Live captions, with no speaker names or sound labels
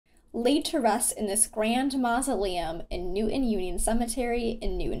Laid to rest in this grand mausoleum in Newton Union Cemetery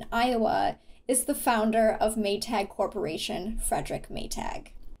in Newton, Iowa, is the founder of Maytag Corporation, Frederick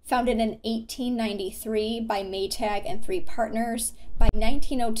Maytag. Founded in 1893 by Maytag and three partners, by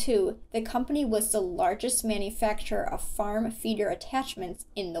 1902, the company was the largest manufacturer of farm feeder attachments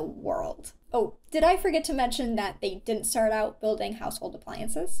in the world. Oh, did I forget to mention that they didn't start out building household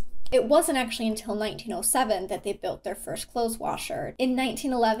appliances? It wasn't actually until 1907 that they built their first clothes washer. In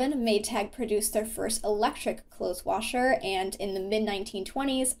 1911, Maytag produced their first electric clothes washer, and in the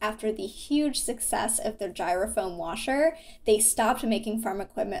mid-1920s, after the huge success of their gyrofoam washer, they stopped making farm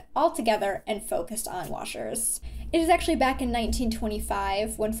equipment altogether and focused on washers. It is actually back in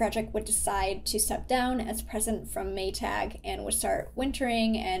 1925 when Frederick would decide to step down as president from Maytag and would start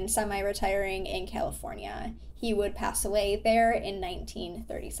wintering and semi-retiring in California. He would pass away there in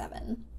 1937.